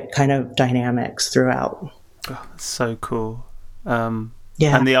static kind of dynamics throughout. Oh, that's so cool.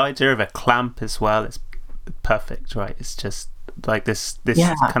 Yeah. And the idea of a clamp as well is perfect, right? It's just like this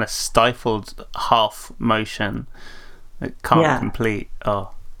kind of stifled half motion that can't complete.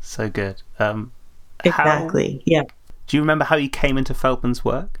 Oh, so good. Exactly. Yeah. Do you remember how you came into Feldman's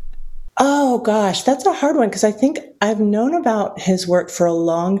work? Oh gosh, that's a hard one, because I think I've known about his work for a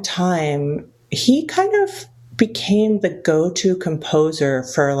long time. He kind of became the go-to composer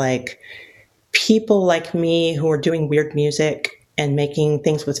for like people like me who were doing weird music and making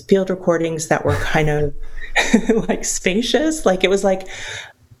things with field recordings that were kind of like spacious. Like it was like,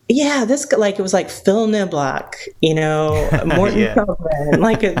 yeah, it was like Phil Niblock, you know, Morton Feldman,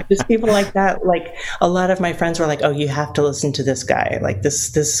 like just people like that. Like a lot of my friends were like, oh, you have to listen to this guy. Like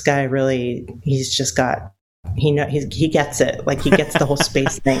this guy really, he's just got, he gets it. Like he gets the whole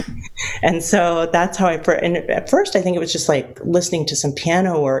space thing. And so that's how and at first I think it was just like listening to some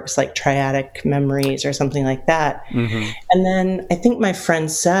piano works like Triadic Memories or something like that. Mm-hmm. And then I think my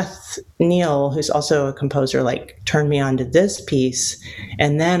friend Seth Neal, who's also a composer, like turned me on to this piece.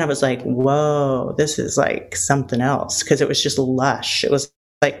 And then I was like, whoa, this is like something else, because it was just lush. It was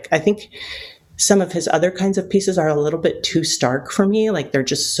like, I think some of his other kinds of pieces are a little bit too stark for me. Like they're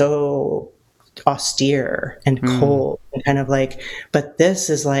just so austere and cold and kind of like, but this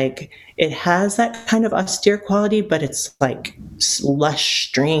is like, it has that kind of austere quality, but it's like lush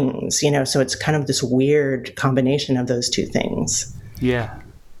strings, you know, so it's kind of this weird combination of those two things. Yeah.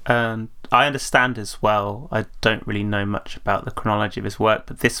 And I understand as well, I don't really know much about the chronology of his work,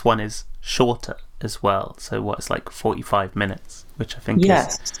 but this one is shorter as well. So it's like 45 minutes, which I think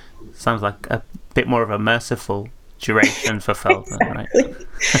sounds like a bit more of a merciful duration for Feldman, right?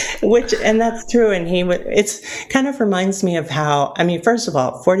 And that's true. And it's kind of reminds me of how, I mean, first of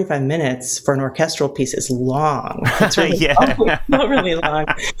all, 45 minutes for an orchestral piece is long. It's really not really long,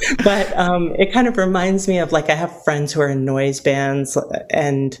 but it kind of reminds me of like, I have friends who are in noise bands,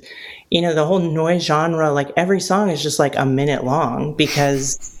 and, you know, the whole noise genre, like every song is just like a minute long,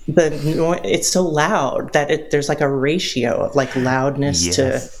 because it's so loud that there's like a ratio of like loudness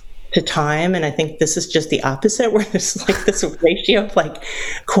to time. And I think this is just the opposite, where there's like this ratio of like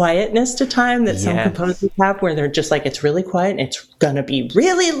quietness to time that some composers have, where they're just like, it's really quiet and it's gonna be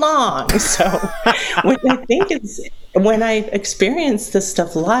really long. So what I think is, when I experience this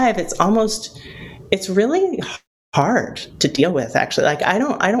stuff live, it's really hard to deal with, actually. Like I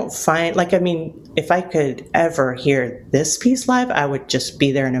don't find, like, I mean, if I could ever hear this piece live, I would just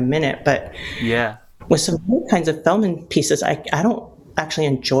be there in a minute. But with some other kinds of Feldman pieces, I don't actually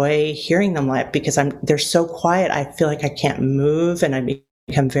enjoy hearing them live because they're so quiet. I feel like I can't move, and I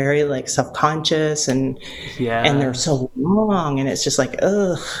become very like self-conscious, and they're so long, and it's just like,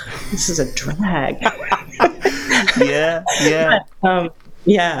 ugh, this is a drag.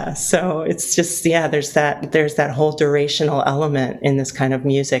 So it's just, there's that whole durational element in this kind of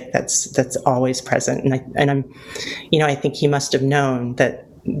music that's always present, and I'm I think he must have known that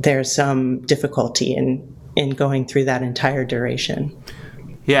there's some difficulty in going through that entire duration.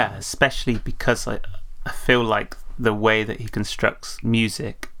 Yeah, especially because I feel like the way that he constructs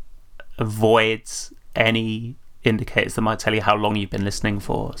music avoids any indicators that might tell you how long you've been listening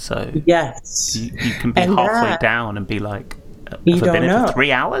for. So yes, you can be halfway down and be like, you have I don't been know. in for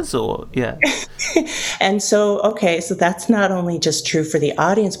 3 hours or And so that's not only just true for the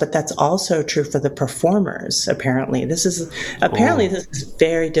audience, but that's also true for the performers. Apparently this is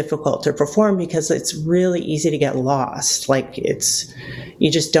very difficult to perform because it's really easy to get lost. Like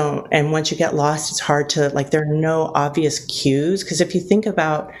you just don't, and once you get lost, it's hard to, like, there are no obvious cues, because if you think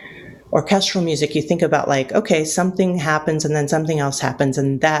about orchestral music, you think about like, okay, something happens and then something else happens,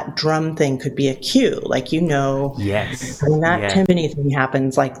 and that drum thing could be a cue. Like, yes, when that timpani thing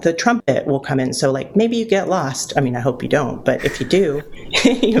happens, like the trumpet will come in. So like maybe you get lost. I mean, I hope you don't, but if you do,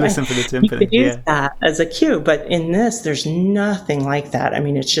 listen for the timpani. You could use that as a cue. But in this, there's nothing like that. I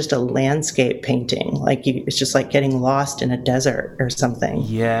mean, it's just a landscape painting. Like it's just like getting lost in a desert or something.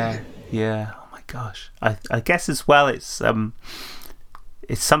 Yeah. Oh my gosh. I guess as well, it's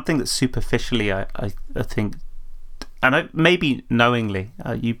something that superficially, I think, and maybe knowingly,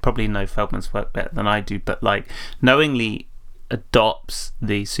 you probably know Feldman's work better than I do, but like knowingly adopts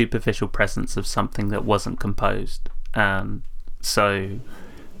the superficial presence of something that wasn't composed. So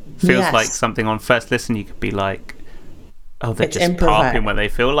feels like something on first listen you could be like, oh, they're it's just improvised. parking when they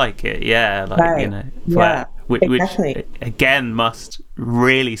feel like it. Yeah, like, right. Which Exactly. again must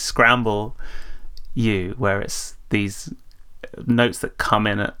really scramble you, where it's these notes that come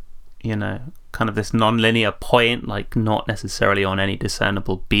in at kind of this non-linear point, like not necessarily on any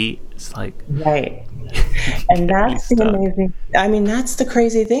discernible beat. It's like, right. And that's the amazing, I mean, that's the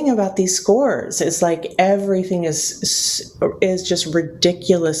crazy thing about these scores. It's like everything is just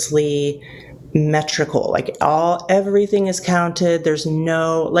ridiculously metrical. Like everything is counted. There's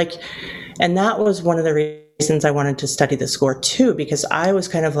no like, and that was one of the reasons I wanted to study the score too, because I was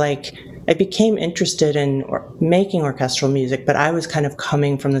kind of like, I became interested in making orchestral music, but I was kind of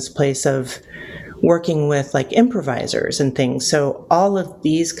coming from this place of working with like improvisers and things. So all of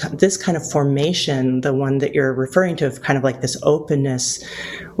this kind of formation, the one that you're referring to, of kind of like this openness,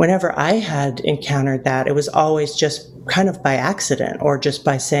 whenever I had encountered that, it was always just kind of by accident, or just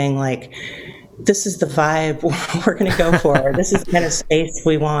by saying like, this is the vibe we're going to go for. This is the kind of space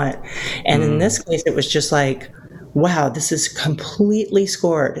we want. And in this case, it was just like, wow, this is completely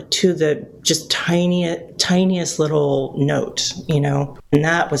scored to the just tiniest little note, and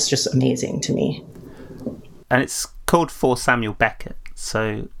that was just amazing to me. And it's called For Samuel Beckett.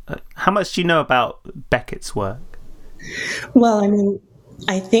 So how much do you know about Beckett's work? Well, I mean,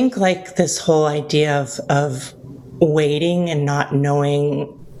 I think like this whole idea of waiting and not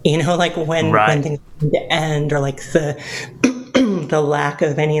knowing, like when things need to end, or like the lack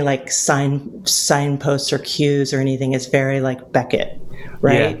of any like signposts or cues or anything is very like Beckett,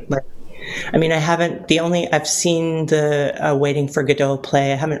 right? Yeah. Like, I mean, I've seen the Waiting for Godot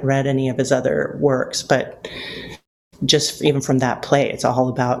play. I haven't read any of his other works, but just even from that play, it's all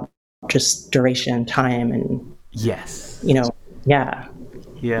about just duration, time, and yes, yeah.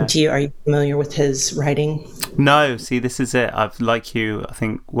 Are you familiar with his writing? No. See, this is it. I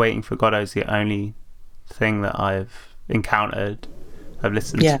think Waiting for Godot is the only thing that I've encountered. I've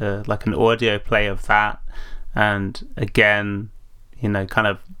listened to like an audio play of that, and again, kind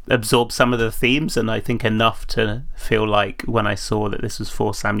of absorb some of the themes, and I think enough to feel like when I saw that this was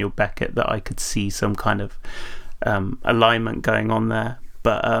for Samuel Beckett, that I could see some kind of alignment going on there.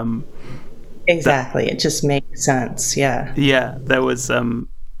 But exactly, it just makes sense. Yeah, there was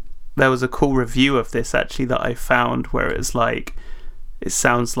a cool review of this actually that I found, where it was like, it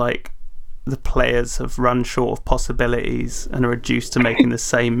sounds like the players have run short of possibilities and are reduced to making the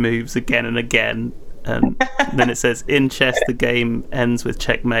same moves again and again. And then it says, in chess the game ends with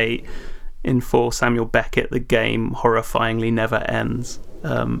checkmate. In For Samuel Beckett, the game horrifyingly never ends.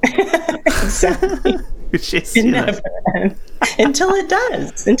 Exactly. Which is, it never ends. Until it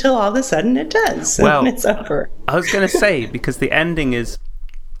does. Until all of a sudden it does. Well, and it's over. I was going to say, because the ending is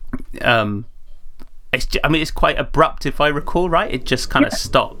it's quite abrupt, if I recall right. It just kind of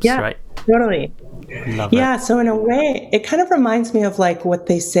stops, right? Totally. Love Yeah, it. so in a way, it kind of reminds me of like what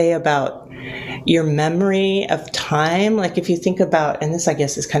they say about your memory of time. Like if you think about, and this I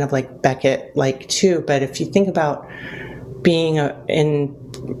guess is kind of like Beckett like too, but if you think about being in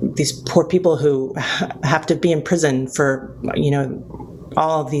these poor people who have to be in prison for,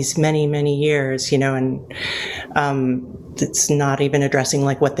 all of these many, many years, and it's not even addressing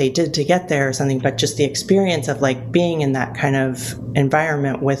like what they did to get there or something, but just the experience of like being in that kind of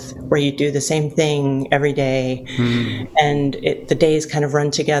environment where you do the same thing every day, and the days kind of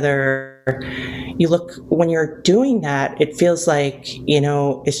run together. You look, when you're doing that, it feels like,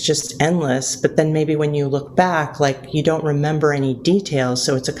 it's just endless. But then maybe when you look back, like you don't remember any details.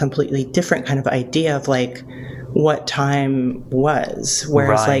 So it's a completely different kind of idea of like what time was.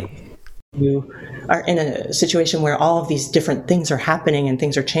 Whereas Right. like you are in a situation where all of these different things are happening and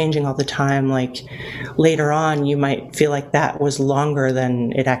things are changing all the time. Like later on, you might feel like that was longer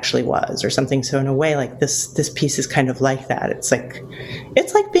than it actually was or something. So in a way, like this piece is kind of like that. It's like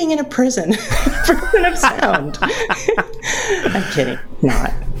being in a prison, prison of sound. I'm kidding.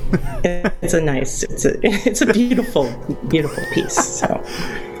 Not. It's a beautiful, beautiful piece. So.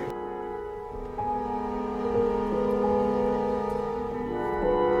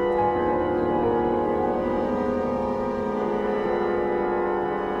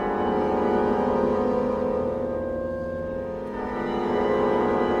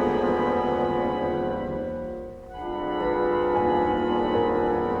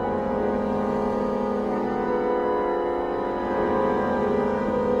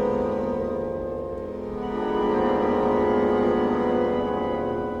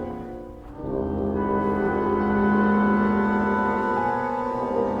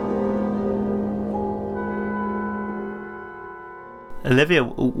 Olivia,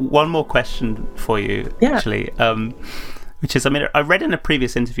 one more question for you, actually, which is, I read in a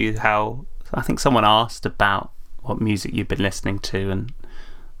previous interview how I think someone asked about what music you've been listening to, and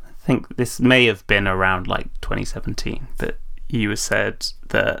I think this may have been around like 2017, but you said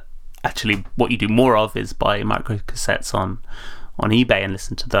that actually what you do more of is buy micro cassettes on eBay and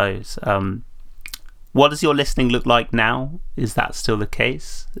listen to those. What does your listening look like now? Is that still the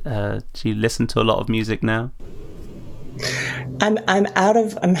case? Do you listen to a lot of music now?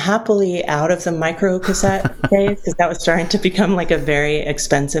 I'm happily out of the micro cassette phase because that was starting to become like a very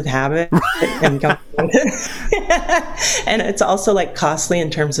expensive habit. And it's also like costly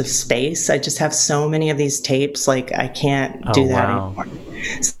in terms of space. I just have so many of these tapes, like I can't do that anymore.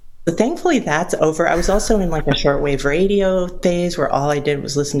 So thankfully that's over. I was also in like a shortwave radio phase where all I did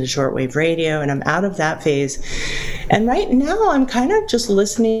was listen to shortwave radio, and I'm out of that phase. And right now I'm kind of just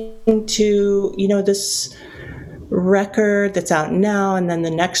listening to, this record that's out now, and then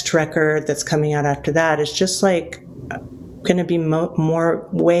the next record that's coming out after that is just like going to be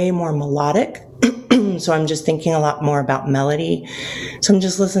way more melodic. So I'm just thinking a lot more about melody. So I'm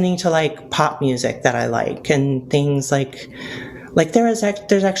just listening to like pop music that I like, and things like there's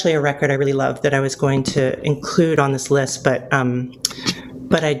actually a record I really love that I was going to include on this list, but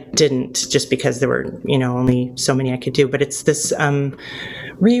I didn't, just because there were, only so many I could do. But it's this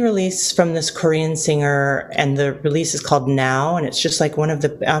re-release from this Korean singer, and the release is called Now, and it's just like one of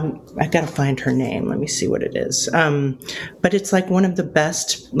the, I gotta find her name, let me see what it is. But it's like one of the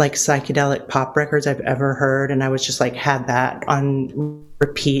best like psychedelic pop records I've ever heard, and I was just like had that on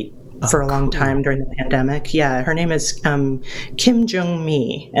repeat for a long time during the pandemic. Yeah, her name is Kim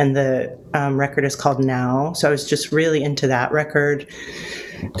Jung-mi, and the record is called Now. So I was just really into that record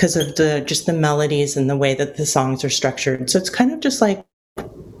because of the melodies and the way that the songs are structured. So it's kind of just like,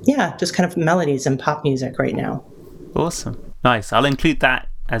 just kind of melodies and pop music right now. Awesome, nice. I'll include that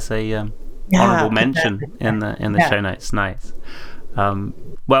as a honorable mention in the show notes. Nice.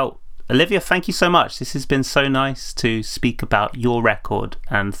 Well, Olivia, thank you so much. This has been so nice to speak about your record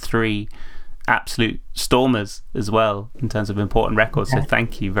and 3 absolute stormers as well in terms of important records. So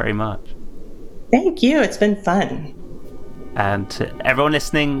thank you very much. Thank you. It's been fun. And to everyone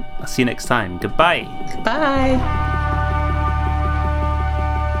listening, I'll see you next time. Goodbye. Bye.